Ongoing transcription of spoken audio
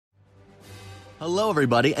Hello,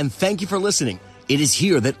 everybody, and thank you for listening. It is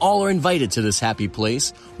here that all are invited to this happy place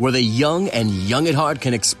where the young and young at heart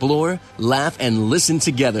can explore, laugh, and listen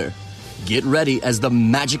together. Get ready as the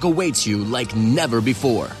magic awaits you like never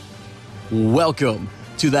before. Welcome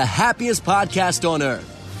to the happiest podcast on earth.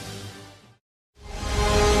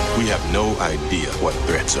 We have no idea what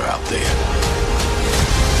threats are out there.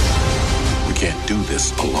 We can't do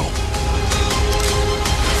this alone.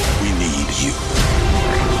 We need you.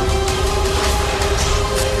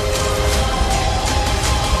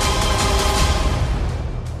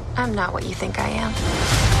 I'm not what you think I am.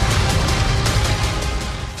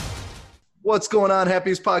 What's going on,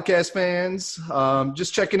 Happiest Podcast fans?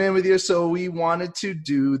 Just checking in with you. So we wanted to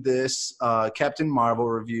do this Captain Marvel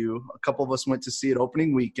review. A couple of us went to see it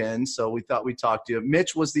opening weekend, so we thought we'd talk to you.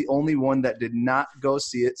 Mitch was the only one that did not go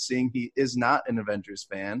see it, seeing he is not an Avengers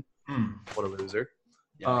fan. What a loser.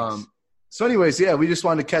 So anyways, yeah, we just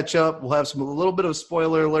wanted to catch up. We'll have a little bit of a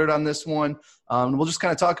spoiler alert on this one. We'll just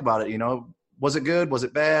kind of talk about it, you know. Was it good? Was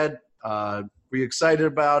it bad? Were you excited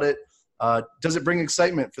about it? Does it bring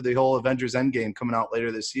excitement for the whole Avengers Endgame coming out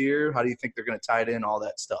later this year? How do you think they're going to tie it in, all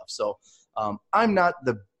that stuff? So I'm not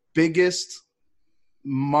the biggest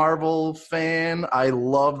Marvel fan. I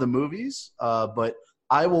love the movies, but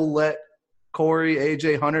I will let Corey,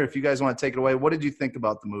 AJ, Hunter, if you guys want to take it away. What did you think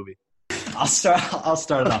about the movie? I'll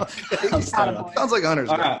start it off. Sounds like Hunter's.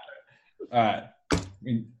 All right.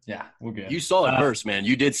 Yeah, we're good. You saw it first, man.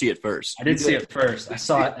 You did see it first. I did see it first. I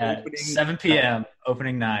saw it at 7 p.m.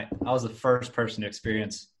 opening night. I was the first person to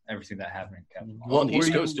experience everything that happened in Captain Marvel. What were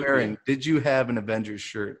you wearing? Did you have an Avengers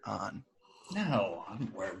shirt on? No, I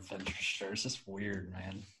didn't wear Avengers shirts. It's weird,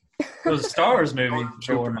 man. It was a Star Wars movie. I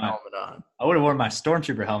would have worn my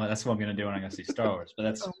Stormtrooper helmet. That's what I'm going to do when I go see Star Wars. But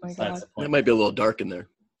that's besides the point. That might be a little dark in there.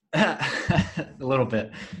 A little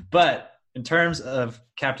bit. But in terms of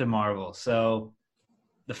Captain Marvel, so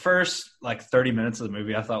the first 30 minutes of the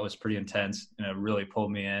movie I thought was pretty intense, and it really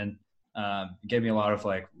pulled me in. It gave me a lot of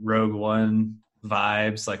Rogue One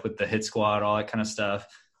vibes, with the hit squad, all that kind of stuff.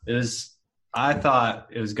 I thought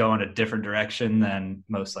it was going a different direction than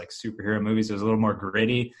most superhero movies. It was a little more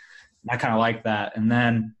gritty. I kind of liked that. And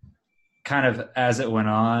then kind of as it went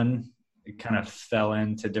on, it kind of fell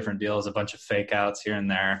into different deals, a bunch of fake outs here and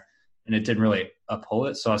there, and it didn't really uphold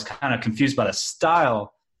it. So I was kind of confused by the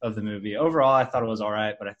style of the movie. Overall, I thought it was all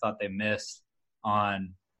right, but I thought they missed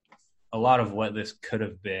on a lot of what this could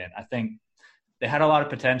have been. I think they had a lot of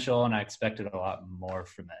potential, and I expected a lot more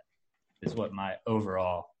from it, is what my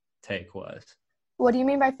overall take was. What do you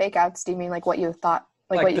mean by fake outs? Do you mean what you thought,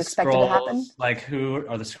 what you expected to happen? Who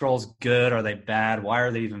are the Skrulls good? Are they bad? Why are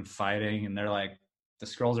they even fighting? And they're the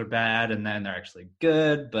Skrulls are bad, and then they're actually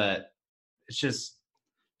good, but it's just.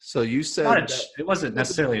 So you said it wasn't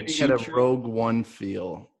necessarily a cheap had a Rogue One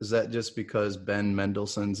feel. Is that just because Ben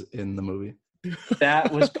Mendelsohn's in the movie?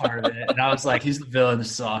 That was part of it, and I was like, "He's the villain. This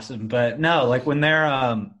is awesome." But no, when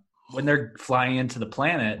they're flying into the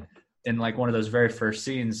planet in one of those very first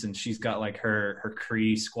scenes, and she's got her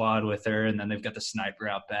Kree squad with her, and then they've got the sniper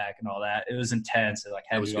out back and all that. It was intense.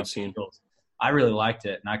 That was a good scene. I really liked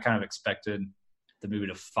it, and I kind of expected the movie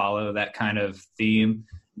to follow that kind of theme,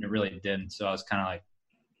 and it really didn't. So I was kind of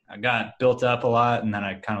I got built up a lot, and then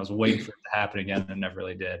I kind of was waiting for it to happen again, and it never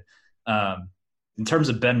really did. In terms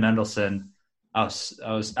of Ben Mendelsohn, I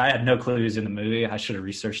had no clue he was in the movie. I should have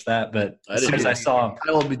researched that, but as soon as I saw him,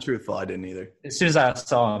 I will be truthful, I didn't either. As soon as I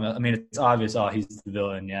saw him, it's obvious. Oh, he's the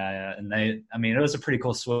villain. Yeah. And it was a pretty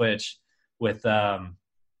cool switch with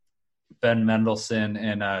Ben Mendelsohn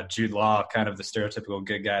and Jude Law, kind of the stereotypical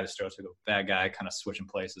good guy, the stereotypical bad guy, kind of switching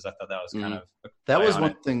places. I thought that was kind of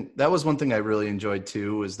that was one thing I really enjoyed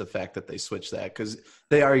too, was the fact that they switched that, because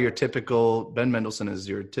they are your typical. Ben Mendelsohn is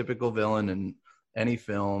your typical villain in any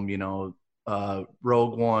film.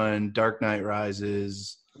 Rogue One, Dark Knight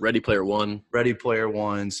Rises, Ready Player One.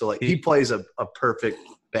 So he plays a perfect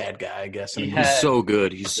bad guy, I guess. He's so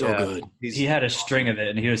good. He's so good. He had a string of it,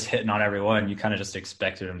 and he was hitting on everyone. You kind of just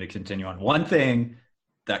expected him to continue on. One thing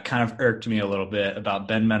that kind of irked me a little bit about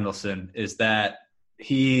Ben Mendelsohn is that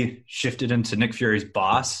he shifted into Nick Fury's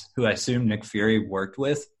boss, who I assume Nick Fury worked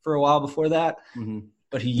with for a while before that. Mm-hmm.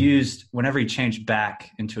 But he used, whenever he changed back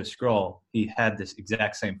into a Skrull, he had this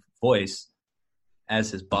exact same voice as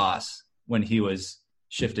his boss when he was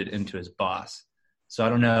shifted into his boss. So I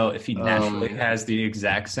don't know if he naturally has the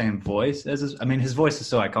exact same voice as his voice is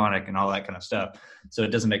so iconic and all that kind of stuff. So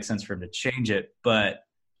it doesn't make sense for him to change it, but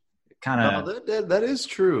kind of that is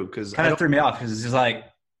true, because kind of threw me off, because it's just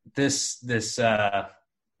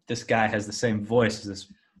this guy has the same voice as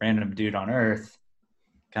this random dude on Earth.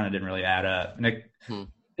 Kind of didn't really add up. And it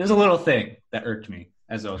was a little thing that irked me.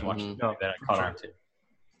 as I was watching No, that I caught on to.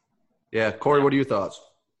 Yeah, Corey, what are your thoughts?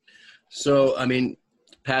 So, I mean,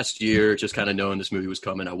 past year, just kind of knowing this movie was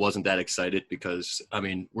coming, I wasn't that excited because, I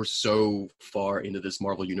mean, we're so far into this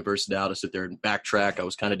Marvel universe now to sit there and backtrack. I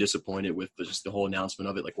was kind of disappointed with just the whole announcement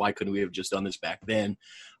of it. Like, why couldn't we have just done this back then?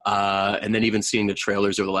 And then even seeing the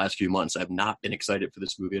trailers over the last few months, I've not been excited for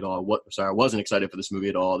this movie at all. I wasn't excited for this movie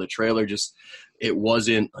at all. The trailer just, it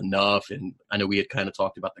wasn't enough. And I know we had kind of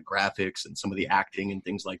talked about the graphics and some of the acting and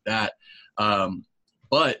things like that.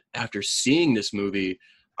 But after seeing this movie,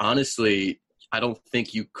 honestly, I don't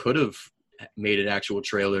think you could have made an actual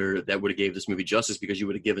trailer that would have gave this movie justice because you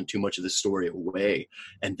would have given too much of the story away.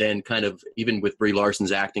 And then kind of even with Brie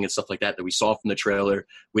Larson's acting and stuff like that we saw from the trailer,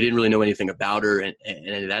 we didn't really know anything about her and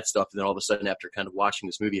any of that stuff. And then all of a sudden after kind of watching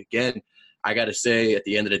this movie again, I got to say at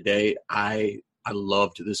the end of the day, I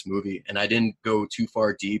loved this movie, and I didn't go too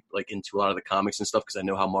far deep like into a lot of the comics and stuff because I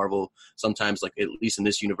know how Marvel sometimes, like at least in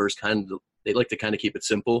this universe, they like to kind of keep it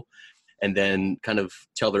simple and then kind of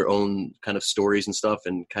tell their own kind of stories and stuff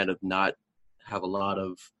and kind of not have a lot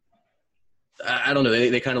of, I don't know,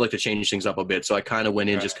 they kind of like to change things up a bit. So I kind of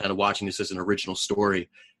went in just kind of watching this as an original story.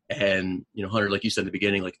 And, you know, Hunter, like you said in the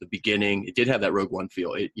beginning, it did have that Rogue One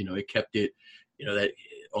feel. It, you know, it kept it, you know, that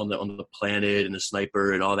on the planet and the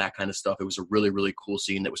sniper and all that kind of stuff. It was a really, really cool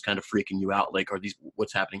scene that was kind of freaking you out. Like,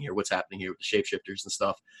 what's happening here with the shapeshifters and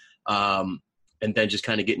stuff. And then just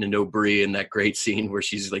kind of getting to know Brie in that great scene where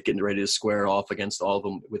she's like getting ready to square off against all of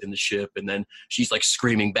them within the ship. And then she's like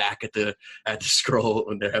screaming back at the scroll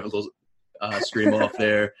and they're having a little scream off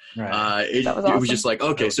there. Right. It was just like,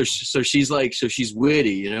 okay, so she's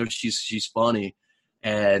witty, you know, she's funny.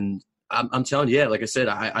 And I'm telling you, yeah, like I said,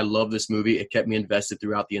 I love this movie. It kept me invested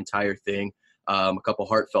throughout the entire thing. A couple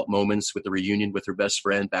heartfelt moments with the reunion with her best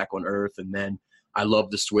friend back on Earth. And then I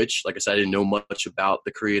love the switch. Like I said, I didn't know much about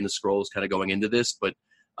the Kree and the Skrulls kind of going into this, but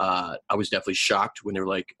I was definitely shocked when they were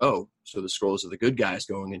like, oh, so the Skrulls are the good guys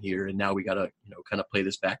going in here, and now we got to, you know, kind of play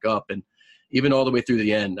this back up. And even all the way through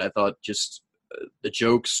the end, I thought just the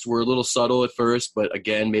jokes were a little subtle at first, but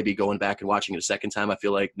again, maybe going back and watching it a second time, I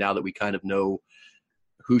feel like now that we kind of know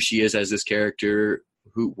who she is as this character,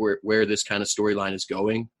 where this kind of storyline is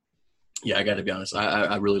going, yeah, I got to be honest,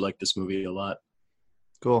 I really like this movie a lot.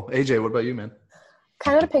 Cool. AJ, what about you, man?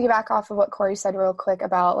 Kind of to piggyback off of what Corey said real quick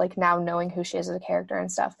about like now knowing who she is as a character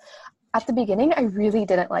and stuff. At the beginning, I really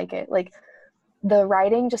didn't like it. Like the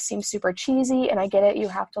writing just seems super cheesy, and I get it. You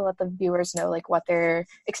have to let the viewers know like what they're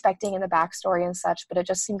expecting in the backstory and such, but it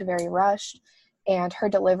just seemed very rushed. And her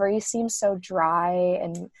delivery seems so dry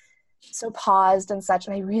and so paused and such.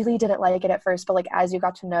 And I really didn't like it at first, but like as you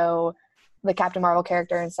got to know the Captain Marvel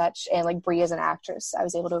character and such, and like Brie as an actress, I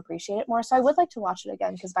was able to appreciate it more. So I would like to watch it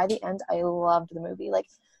again because by the end, I loved the movie. Like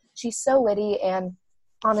she's so witty and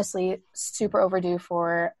honestly super overdue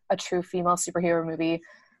for a true female superhero movie.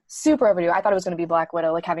 Super overdue. I thought it was going to be Black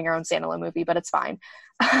Widow, like having her own standalone movie, but it's fine.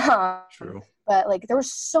 True. But like there were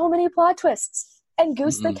so many plot twists. And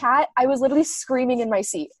Goose the cat, I was literally screaming in my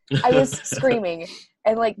seat. I was screaming.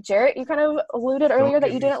 And like Jarrett, you kind of alluded earlier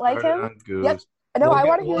that you didn't like him. Yep. No, I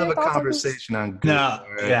want to hear your thoughts on Goose. We'll have a conversation on Goose. No,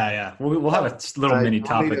 right? Yeah. We'll have a little mini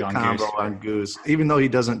topic on Goose. Even though he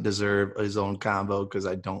doesn't deserve his own combo because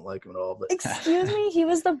I don't like him at all. But excuse me, he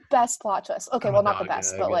was the best plot twist. Okay, well, not the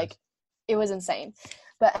best, but like it was insane.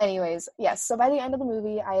 But anyways, yes. So by the end of the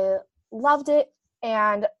movie, I loved it.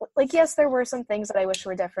 And like, yes, there were some things that I wish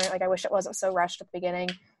were different. Like I wish it wasn't so rushed at the beginning.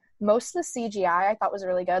 Most of the CGI I thought was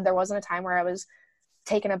really good. There wasn't a time where I was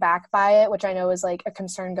taken aback by it, which I know is like a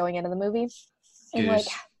concern going into the movie. And like,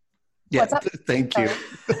 yeah, thank you.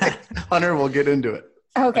 Hunter, we'll get into it.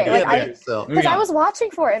 Okay, like because I was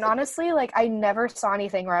watching for it, and honestly, like I never saw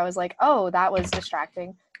anything where I was like, oh, that was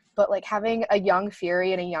distracting. But like having a young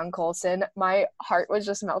Fury and a young Coulson, my heart was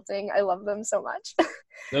just melting. I love them so much.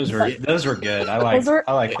 Those were good. I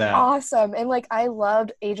like that. Awesome. And like I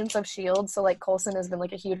loved Agents of S.H.I.E.L.D. So like Coulson has been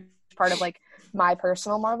like a huge part of like my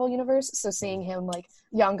personal Marvel universe. So seeing him like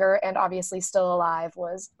younger and obviously still alive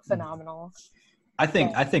was phenomenal. I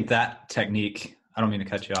think that technique, I don't mean to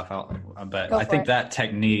cut you off, but I think that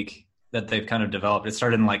technique that they've kind of developed, it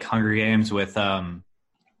started in like Hunger Games with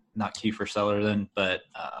not Kiefer Sutherland, but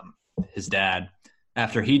his dad.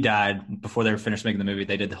 After he died, before they were finished making the movie,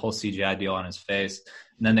 they did the whole CGI deal on his face.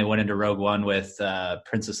 And then they went into Rogue One with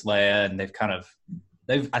Princess Leia, and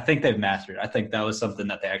I think they've mastered it. I think that was something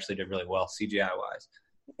that they actually did really well, CGI-wise.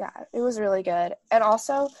 Yeah, it was really good. And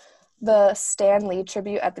also, the Stan Lee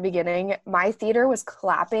tribute at the beginning, my theater was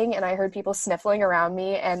clapping, and I heard people sniffling around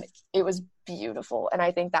me, and it was beautiful. And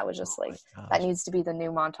I think that was just that needs to be the new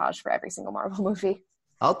montage for every single Marvel movie.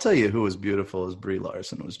 I'll tell you who was beautiful as Brie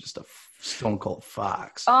Larson was just a stone cold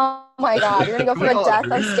fox. Oh my God, you're gonna go We from the all death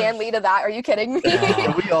agree. of Stan Lee to that? Are you kidding me?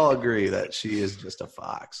 We all agree that she is just a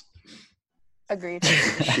fox. Agreed.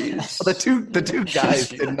 The two guys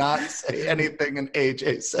did not say anything, and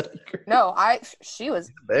AJ said agree. No, she was.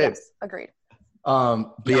 Babe. Yes, agreed.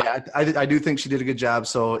 But yeah, I do think she did a good job.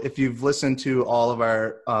 So if you've listened to all of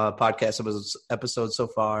our podcast episodes so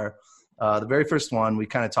far, the very first one, we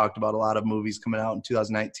kind of talked about a lot of movies coming out in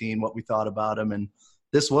 2019, what we thought about them, and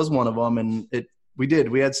this was one of them. And we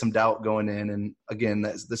had some doubt going in, and again,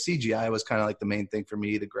 the CGI was kind of like the main thing for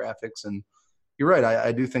me, the graphics. And you're right,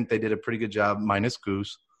 I do think they did a pretty good job, minus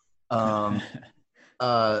Goose. But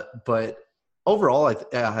overall,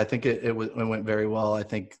 I think it went very well. I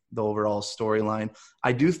think the overall storyline.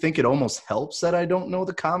 I do think it almost helps that I don't know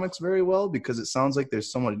the comics very well, because it sounds like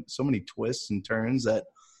there's so many twists and turns that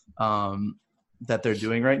they're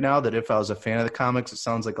doing right now, that if I was a fan of the comics, it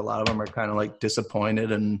sounds like a lot of them are kind of like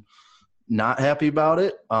disappointed and not happy about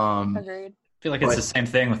it. Agreed. I feel like it's the same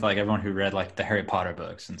thing with like everyone who read like the Harry Potter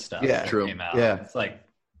books and stuff. Yeah, that true. Came out. Yeah. It's like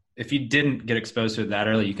if you didn't get exposed to it that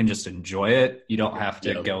early, you can just enjoy it. You don't have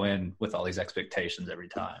to go in with all these expectations every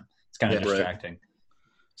time. It's kind of distracting.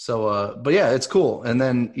 So, but yeah, it's cool. And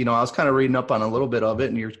then, I was kind of reading up on a little bit of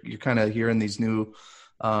it, and you're kind of hearing these new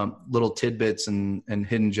little tidbits and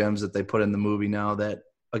hidden gems that they put in the movie now that,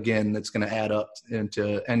 again, that's going to add up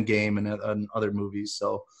into Endgame and other movies.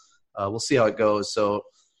 So we'll see how it goes. So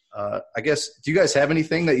I guess, do you guys have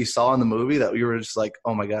anything that you saw in the movie that you were just like,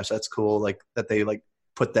 oh my gosh, that's cool, like that they like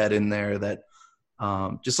put that in there, that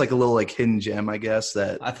just like a little like hidden gem, I guess,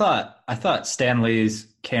 that I thought Stan Lee's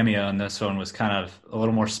cameo in this one was kind of a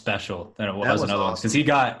little more special than it was in other ones, because he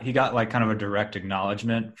got like kind of a direct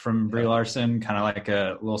acknowledgement from Brie Larson, kind of like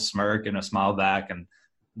a little smirk and a smile back, and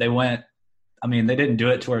they didn't do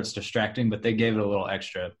it to where it's distracting, but they gave it a little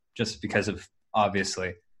extra just because of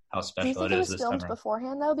obviously how Do you special think it it is was this time filmed around.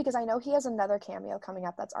 beforehand though? Because I know he has another cameo coming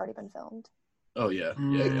up that's already been filmed. Oh yeah.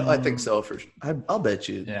 I think so. I'll bet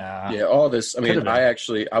you. Yeah. All this. I mean, Could've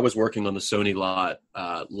been. I was working on the Sony lot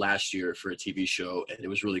last year for a TV show, and it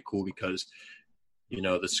was really cool because, the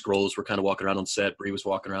Skrulls were kind of walking around on set. Brie was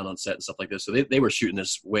walking around on set and stuff like this. So they were shooting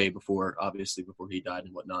this way before, obviously, before he died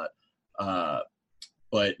and whatnot.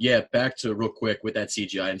 But yeah, back to real quick with that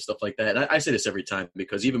CGI and stuff like that. And I say this every time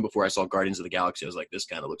because even before I saw Guardians of the Galaxy, I was like, this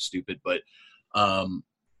kind of looks stupid. But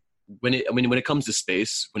when it comes to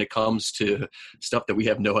space, when it comes to stuff that we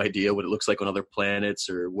have no idea what it looks like on other planets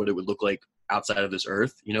or what it would look like outside of this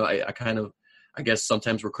Earth, I guess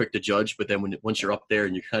sometimes we're quick to judge, but then once you're up there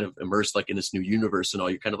and you're kind of immersed like in this new universe and all,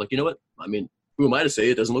 you're kind of like, you know what? I mean, who am I to say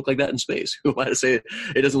it doesn't look like that in space? Who am I to say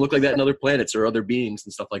it doesn't look like that in other planets or other beings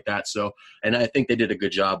and stuff like that? So, and I think they did a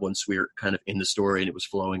good job once we were kind of in the story and it was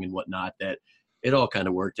flowing and whatnot, that it all kind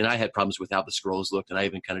of worked. And I had problems with how the Skrulls looked, and I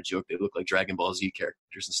even kind of joked they looked like Dragon Ball Z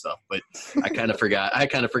characters and stuff. But I kind of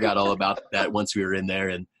forgot all about that once we were in there,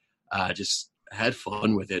 and just had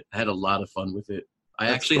fun with it. I had a lot of fun with it. I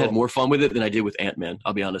actually had more fun with it than I did with Ant-Man.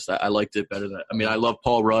 I'll be honest. I liked it better than. I mean, I love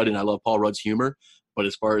Paul Rudd and I love Paul Rudd's humor, but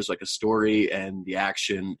as far as like a story and the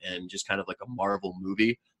action and just kind of like a Marvel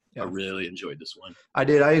movie, I really enjoyed this one. I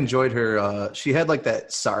did. I enjoyed her. She had like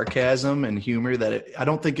that sarcasm and humor that I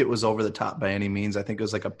don't think it was over the top by any means. I think it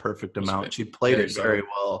was like a perfect amount. She played it very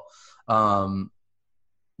well.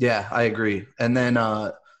 Yeah, I agree. And then,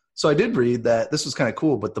 so I did read that this was kind of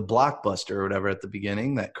cool, but the Blockbuster or whatever at the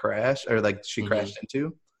beginning that crashed or like she crashed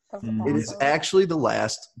into, it is actually the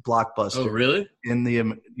last Blockbuster. Oh, really? In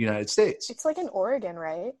the United States. It's like in Oregon,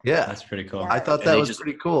 right? Yeah, That's pretty cool. I thought that was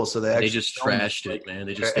pretty cool. So they just trashed it, man.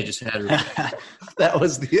 They just had her. That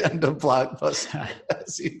was the end of Blockbuster,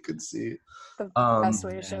 as you could see. The best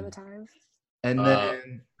way to show the time. And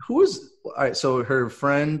then who was all right? So her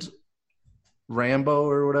friend Rambo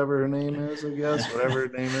or whatever her name is, I guess, whatever her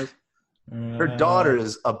name is. Her daughter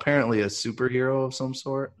is apparently a superhero of some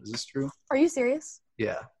sort. Is this true? Are you serious?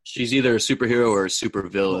 Yeah. She's either a superhero or a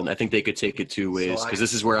supervillain. I think they could take it two ways, because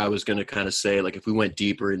this is where I was going to kind of say, like, if we went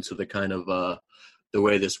deeper into the kind of the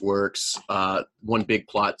way this works, one big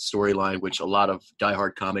plot storyline, which a lot of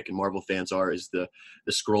diehard comic and Marvel fans is the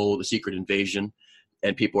Skrull, the Secret Invasion.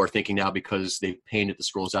 And people are thinking now, because they've painted the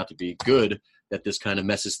Skrulls out to be good, that this kind of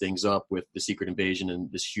messes things up with the Secret Invasion and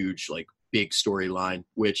this huge, like, big storyline,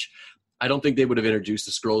 which I don't think they would have introduced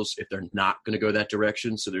the Skrulls if they're not going to go that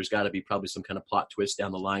direction. So there's got to be probably some kind of plot twist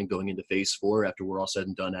down the line going into Phase 4 after we're all said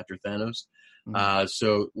and done after Thanos.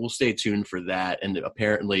 So we'll stay tuned for that. And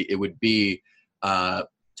apparently it would be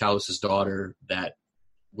Talos' daughter that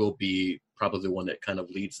will be probably the one that kind of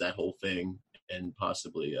leads that whole thing and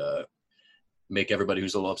possibly make everybody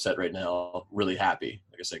who's a little upset right now really happy.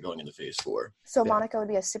 Like I said, going into Phase 4. So Monica would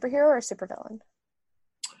be a superhero or a supervillain?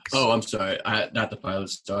 Oh, I'm sorry. Not the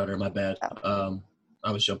pilot's daughter. My bad. Oh.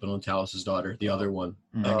 I was jumping on Talos's daughter, the other one.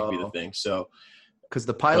 That could be the thing. So, because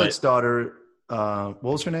the pilot's daughter, what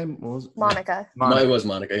was her name? Monica. It was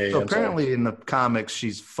Monica. Yeah, so I'm sorry. apparently in the comics,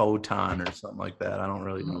 she's Photon or something like that. I don't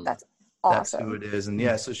really know. That's That's awesome. who it is. And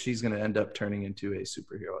so she's going to end up turning into a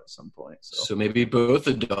superhero at some point. So maybe both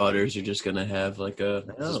the daughters are just going to have like this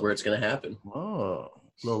is where it's going to happen. Oh,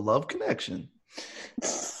 little love connection.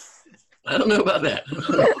 I don't know about that.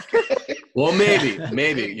 Well, maybe. You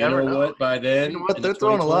never know know. what? By then, You know what? in They're the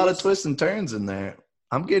throwing a lot of 2020s, twists and turns in there.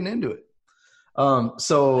 I'm getting into it.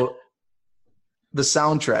 So the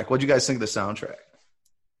soundtrack. What do you guys think of the soundtrack?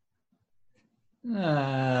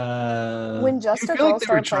 When Just Do a you feel Girl like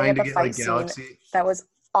they were started playing trying at to the get fight like scene, Galaxy? that was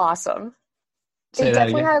awesome. Say It that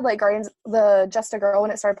definitely again. had like the Just a Girl when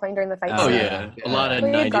it started playing during the fight Oh scene. yeah, a lot of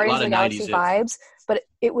Definitely had 90s, a Guardians lot of of the Galaxy 90s. vibes, but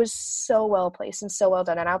it was so well placed and so well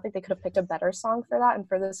done. And I don't think they could have picked a better song for that and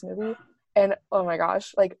for this movie. And oh my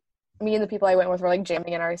gosh, like me and the people I went with were like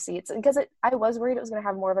jamming in our seats, and because I was worried it was going to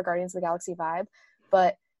have more of a Guardians of the Galaxy vibe,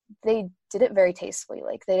 but they did it very tastefully.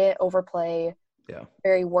 Like they didn't overplay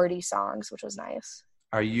very wordy songs, which was nice.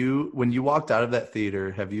 Are you, when you walked out of that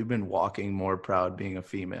theater, have you been walking more proud being a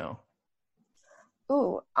female?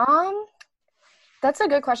 Ooh, that's a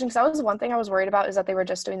good question, because that was one thing I was worried about, is that they were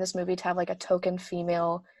just doing this movie to have like a token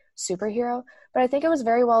female superhero, but I think it was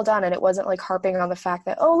very well done, and it wasn't like harping on the fact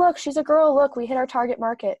that, oh look, she's a girl, look, we hit our target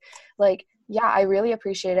market. Like, yeah, I really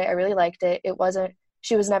appreciate it. I really liked it.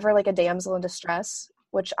 She was never like a damsel in distress,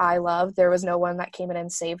 which I loved. There was no one that came in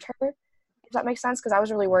and saved her, if that makes sense, because I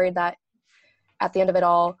was really worried that at the end of it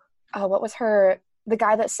all, the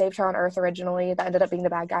guy that saved her on Earth originally, that ended up being the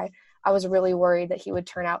bad guy, I was really worried that he would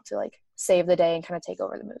turn out to like save the day and kind of take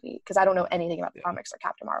over the movie, because I don't know anything about the comics or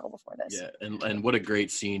Captain Marvel before this. Yeah, and what a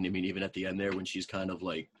great scene. I mean, even at the end there when she's kind of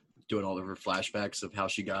like doing all of her flashbacks of how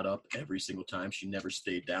she got up every single time. She never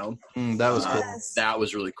stayed down. That was cool. That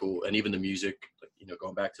was really cool. And even the music,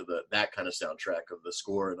 going back to that kind of soundtrack of the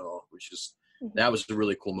score and all, which is, that was a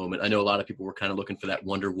really cool moment. I know a lot of people were kind of looking for that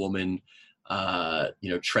Wonder Woman,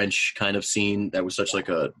 trench kind of scene. That was such like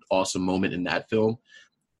a awesome moment in that film.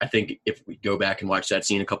 I think if we go back and watch that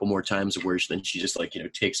scene a couple more times, where then she just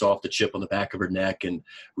takes off the chip on the back of her neck and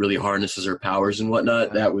really harnesses her powers and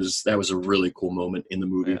whatnot. That was a really cool moment in the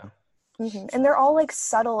movie. Yeah. And they're all like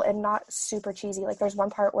subtle and not super cheesy. Like there's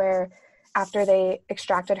one part where after they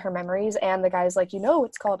extracted her memories and the guy's like,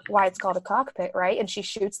 why it's called a cockpit, right? And she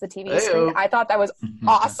shoots the TV screen. I thought that was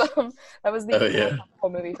awesome. That was the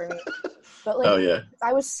whole movie for me. But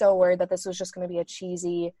I was so worried that this was just going to be a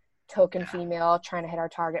cheesy token female trying to hit our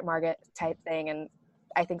target market type thing, and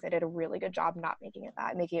I think they did a really good job not making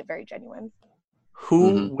it very genuine.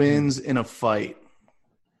 Who wins in a fight,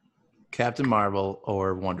 Captain Marvel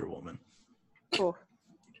or Wonder Woman? Ooh.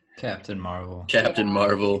 Captain Marvel. Captain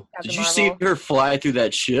Marvel. Did you Marvel. see her fly through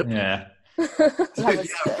that ship? Yeah.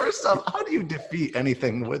 First off, how do you defeat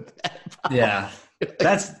anything with that? Yeah.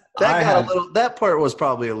 That part was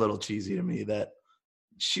probably a little cheesy to me, that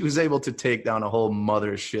she was able to take down a whole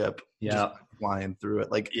mothership just flying through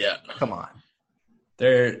it. Like, come on.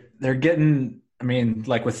 They're getting, I mean,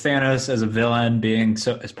 like with Thanos as a villain being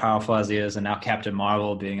so as powerful as he is, and now Captain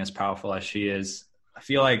Marvel being as powerful as she is, I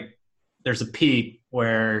feel like there's a peak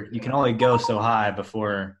where you can only go so high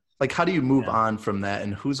before. Like, how do you move on from that?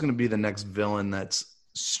 And who's going to be the next villain that's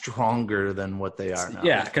stronger than what they are now?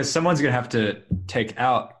 Yeah, because someone's going to have to take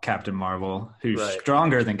out Captain Marvel, who's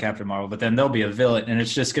stronger than Captain Marvel, but then there'll be a villain, and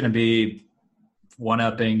it's just going to be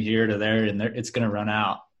one-upping here to there, and it's going to run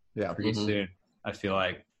out pretty soon, I feel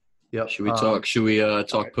like. Yep. Should we talk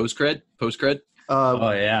post-cred?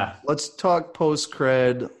 Oh, yeah. Let's talk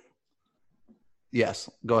post-cred. Yes.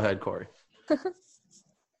 Go ahead, Corey.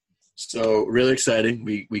 So really exciting.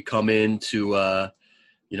 We come into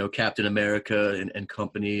Captain America and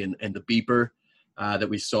company and the beeper that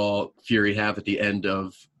we saw Fury have at the end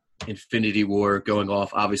of Infinity War going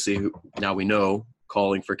off. Obviously, now we know,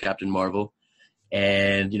 calling for Captain Marvel,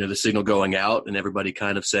 and the signal going out, and everybody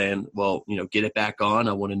kind of saying, well, get it back on.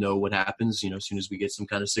 I want to know what happens. As soon as we get some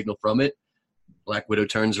kind of signal from it. Black Widow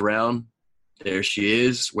turns around. There she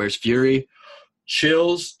is. Where's Fury?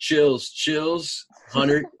 Chills.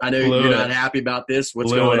 Hunter, I know you're not happy about this.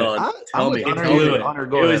 What's going on? Tell me. It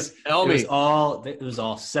was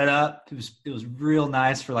all set up. It was real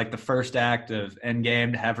nice for like the first act of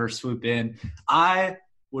Endgame to have her swoop in. I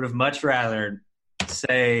would have much rather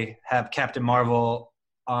have Captain Marvel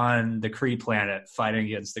on the Kree planet fighting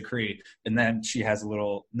against the Kree, and then she has a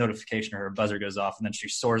little notification, her buzzer goes off, and then she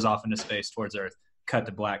soars off into space towards Earth. Cut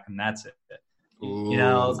to black, and that's it. Ooh. You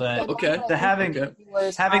know, but Okay. having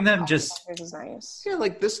them just is nice. Yeah,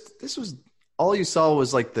 like this was all you saw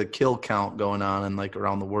was like the kill count going on and like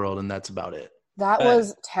around the world, and that's about it. That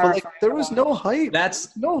was But terrifying. like there was no hype.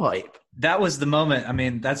 that's No hype. that was the moment. I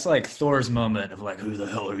mean, that's like Thor's moment of like, who the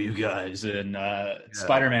hell are you guys? And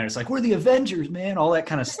Spider-Man, it's like, we're the Avengers, man. All that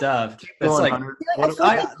kind of stuff. It's like, I feel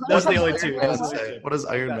like those are the Iron only Man two. was Those are the like- two. What does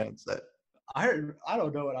Iron Man say? I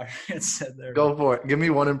don't know what Iron Man said there. Go for it. Give me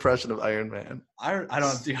one impression of Iron Man. I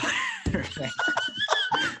don't do Iron Man.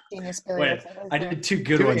 Genius Wait, I did two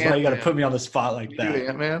good Do ones. Why you got to Ant-Man. put me on the spot like You that? do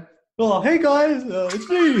Ant-Man? Well, hey guys, it's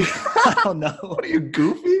me. I don't know. What are you,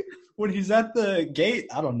 goofy? When he's at the gate,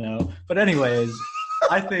 I don't know. But anyways,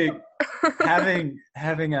 I think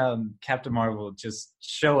having Captain Marvel just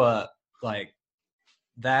show up like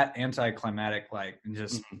that anticlimactic, like, and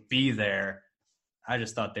just be there. I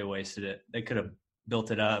just thought they wasted it. They could have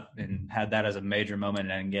built it up and had that as a major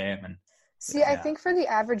moment in Endgame. And See, I think for the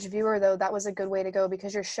average viewer, though, that was a good way to go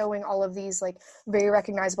because you're showing all of these, like, very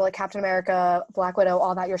recognizable, like Captain America, Black Widow,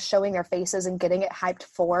 all that. You're showing their faces and getting it hyped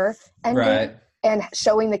for Endgame. Right. And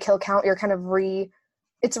showing the kill count, you're kind of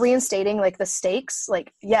it's reinstating, like, the stakes.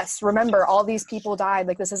 Like, yes, remember, all these people died.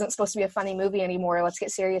 Like, this isn't supposed to be a funny movie anymore. Let's get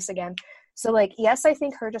serious again. So, like, yes, I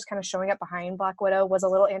think her just kind of showing up behind Black Widow was a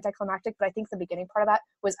little anticlimactic, but I think the beginning part of that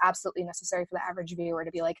was absolutely necessary for the average viewer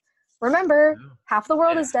to be like, remember, half the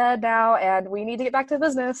world is dead now, and we need to get back to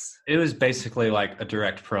business. it was basically like a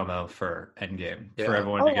direct promo for Endgame for Yeah.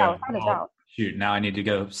 everyone Oh, to yeah, go, without a "Oh, doubt. shoot, now I need to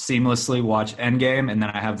go seamlessly watch Endgame, and then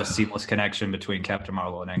I have the seamless connection between Captain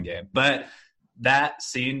Marvel and Endgame. But that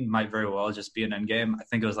scene might very well just be an Endgame. I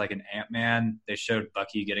think it was like an Ant-Man. They showed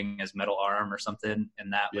Bucky getting his metal arm or something,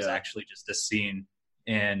 and that was actually just a scene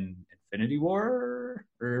in Infinity War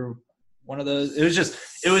or one of those. It was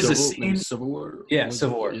a scene. Civil War. Yeah,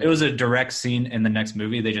 Civil War. It was a direct scene in the next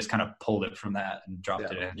movie. They just kind of pulled it from that and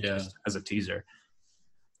dropped it in just as a teaser.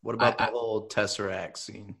 What about the whole Tesseract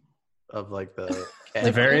scene of like the At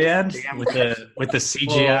the very end with the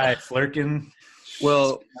CGI Flurkin.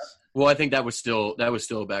 Well, I think that was still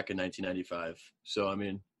back in 1995. So I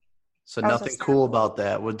mean, So nothing cool about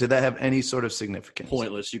that. Did that have any sort of significance?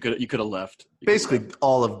 pointless. You could have left. Basically,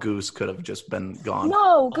 all of Goose could have just been gone.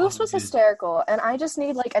 No, Goose was hysterical, and I just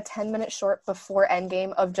need like a 10-minute short before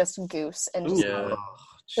Endgame of just Goose and just, Yeah.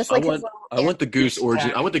 just like I want the Goose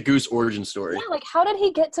origin. I want the Goose origin story. yeah, like how did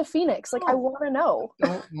he get to Phoenix? Like I want to know. I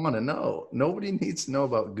don't want to know. Nobody needs to know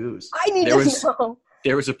about Goose. I need There to was- know.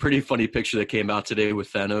 There was a pretty funny picture that came out today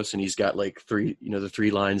with Thanos, and he's got like the three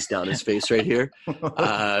lines down his face right here.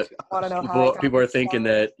 I want to know how. People are thinking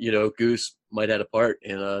that Goose might have had a part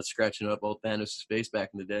in scratching up old Thanos' face back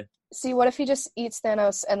in the day. See, what if he just eats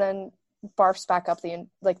Thanos and then barfs back up the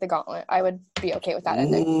gauntlet? I would be okay with that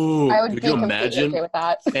ending. Ooh, I would could be you completely imagine okay with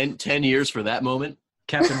that. 10 years for that moment?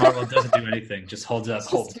 Captain Marvel doesn't do anything; just holds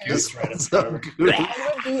Goose right in front of her.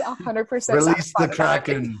 I would be 100% Release the satisfied with that.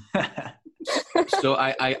 Kraken. So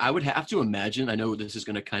I would have to imagine, I know this is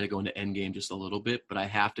going to kind of go into Endgame just a little bit, but I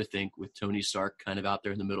have to think with Tony Stark kind of out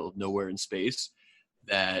there in the middle of nowhere in space,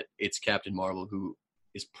 that it's Captain Marvel who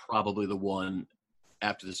is probably the one,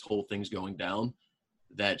 after this whole thing's going down,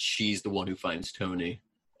 that she's the one who finds Tony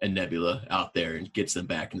and Nebula out there and gets them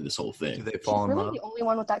back into this whole Do thing. they She's fall in really love? the only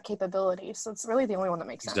one with that capability, so it's really the only one that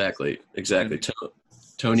makes sense. Exactly.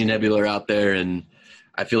 Tony, Nebula are out there, and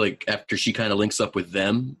I feel like after she kind of links up with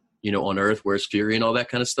them, on Earth, where's Fury and all that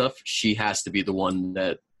kind of stuff, she has to be the one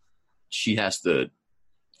that she has to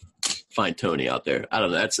find Tony out there. I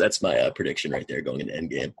don't know. That's my prediction right there going into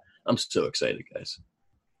Endgame. I'm so excited, guys.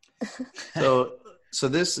 So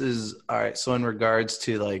this is all right. So in regards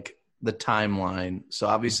to like the timeline, so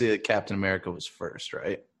obviously Captain America was first,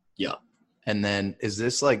 right? Yeah. And then is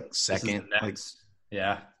this like This is second? the next.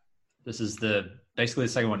 Yeah, this is basically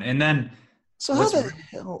the second one, and then So how the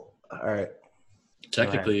hell? All right.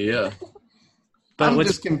 Technically, yeah. but I'm what's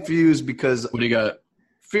just confused because What do you got?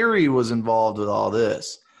 Fury was involved with all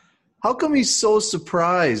this. How come he's so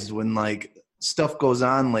surprised when like stuff goes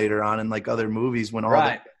on later on in like other movies when all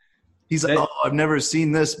right? he's like, oh, I've never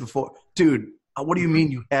seen this before. Dude, what do you mean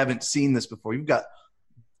you haven't seen this before? You've got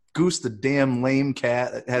Goose the damn lame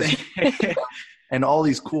cat that has and all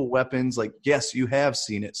these cool weapons. Like, yes, you have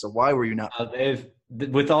seen it. So why were you not?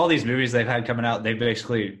 With all these movies they've had coming out, they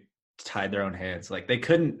basically tied their own hands. Like they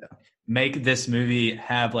couldn't make this movie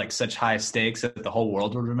have like such high stakes that the whole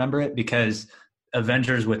world would remember it, because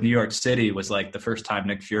Avengers with New York City was like the first time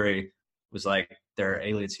Nick Fury was like there are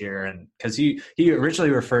aliens here. And because he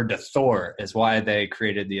originally referred to Thor as why they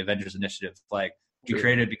created the Avengers Initiative. Like, he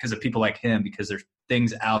created because of people like him, because there's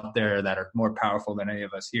things out there that are more powerful than any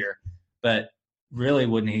of us here. But really,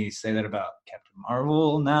 wouldn't he say that about Captain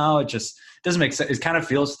Marvel now? It just doesn't make sense. It kind of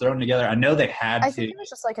feels thrown together. I know they had I think it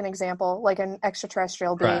was just like an example, like an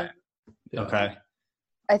extraterrestrial being. Right. Okay.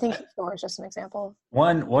 I think Thor is just an example.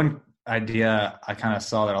 One idea I kind of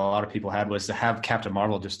saw that a lot of people had was to have Captain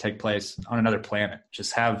Marvel just take place on another planet.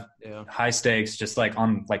 Just have high stakes, just like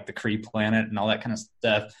on like the Kree planet and all that kind of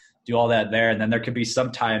stuff. Do all that there, and then there could be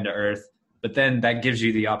some tie into Earth. But then that gives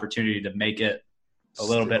you the opportunity to make it a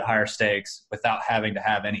little bit higher stakes without having to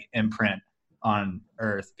have any imprint on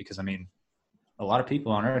Earth. Because, I mean, a lot of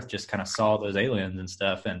people on Earth just kind of saw those aliens and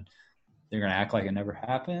stuff, and they're going to act like it never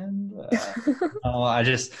happened.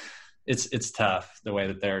 It's tough the way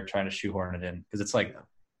that they're trying to shoehorn it in, because it's like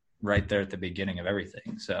right there at the beginning of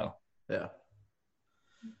everything. So,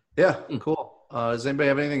 yeah, cool. Does anybody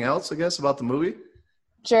have anything else, I guess, about the movie?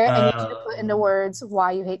 Jarrett, I need you to put into words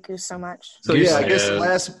why you hate Goose so much. So Goose, I guess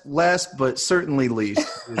last but certainly least,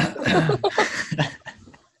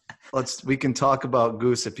 we can talk about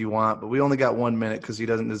Goose if you want, but we only got 1 minute because he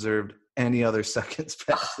doesn't deserve any other seconds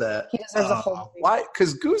past that. He deserves a whole movie. Why?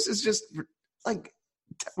 Because Goose is just like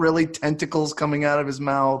really tentacles coming out of his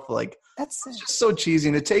mouth. Like, that's just so cheesy.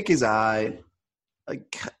 And to take his eye,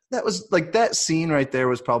 like that was like that scene right there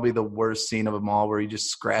was probably the worst scene of them all, where he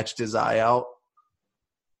just scratched his eye out.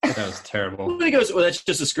 that was terrible. He goes, well, that's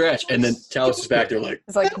just a scratch. And then Talos is back there like,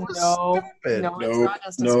 it's like, no, it's not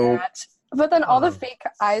just a scratch. But then all the fake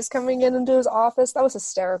eyes coming into his office, that was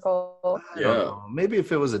hysterical. yeah. Maybe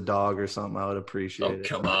if it was a dog or something, I would appreciate it.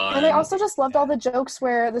 Come on. And I also just loved all the jokes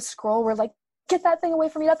where the Skrull were like, get that thing away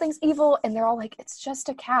from me, that thing's evil. And they're all like, it's just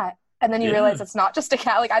a cat. And then you realize it's not just a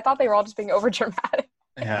cat. Like, I thought they were all just being over dramatic.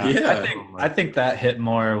 Yeah. I think that hit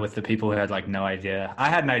more with the people who had like no idea. I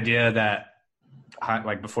had an idea that,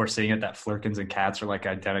 like, before seeing it, that Flurkins and cats are like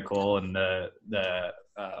identical, and the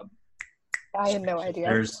I had no idea.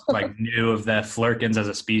 There's like knew of the Flurkins as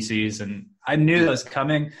a species, and I knew that was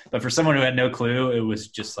coming, but for someone who had no clue, it was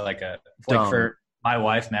just like for my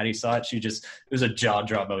wife, Maddie saw it. It was a jaw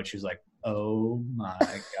drop moment. She was like, "Oh my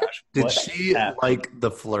gosh!" Did she like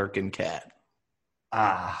the Flurkin cat?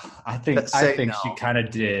 I think she kind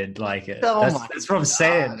of did like it. That's what I'm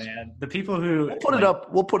saying, man. The people who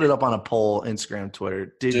we'll put it up on a poll, Instagram,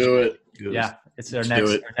 Twitter. Do it. Yeah, it's our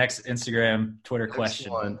next Instagram, Twitter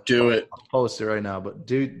question. Do it. I'll post it right now. But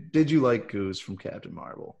did you like Goose from Captain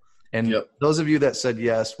Marvel? And those of you that said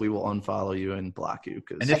yes, we will unfollow you and block you.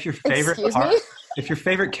 And if your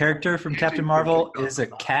favorite character from Captain Marvel is a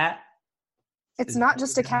cat, it's not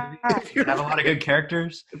just a cat. You have a lot of good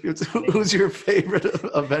characters. Who's your favorite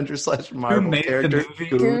Avenger / Marvel character? The movie?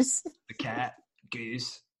 Goose. The cat.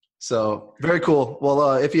 Goose. So, very cool.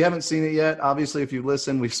 Well, if you haven't seen it yet, obviously, if you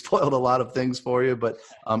listen, we've spoiled a lot of things for you, but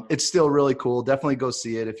it's still really cool. Definitely go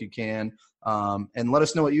see it if you can. And let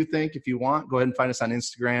us know what you think. If you want, go ahead and find us on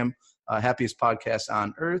Instagram, Happiest Podcast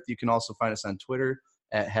on Earth. You can also find us on Twitter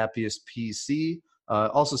at HappiestPC.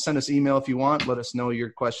 Also, send us email if you want. Let us know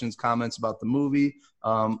your questions, comments about the movie.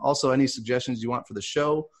 Also, any suggestions you want for the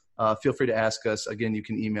show, feel free to ask us. Again, you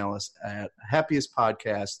can email us at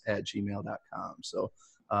happiestpodcast@gmail.com. So,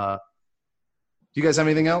 do you guys have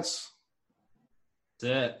anything else?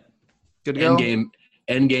 That's it. Good to go?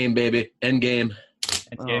 Endgame, baby. Endgame.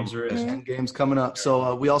 Endgame's coming up.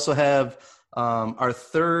 So we also have our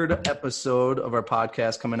third episode of our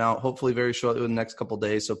podcast coming out, hopefully very shortly in the next couple of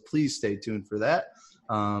days. So please stay tuned for that.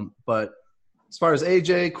 But as far as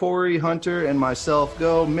AJ, Corey, Hunter, and myself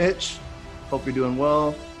go, Mitch, hope you're doing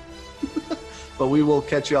well. But we will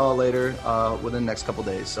catch you all later within the next couple of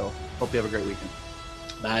days. So hope you have a great weekend.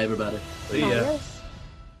 Bye, everybody. See ya.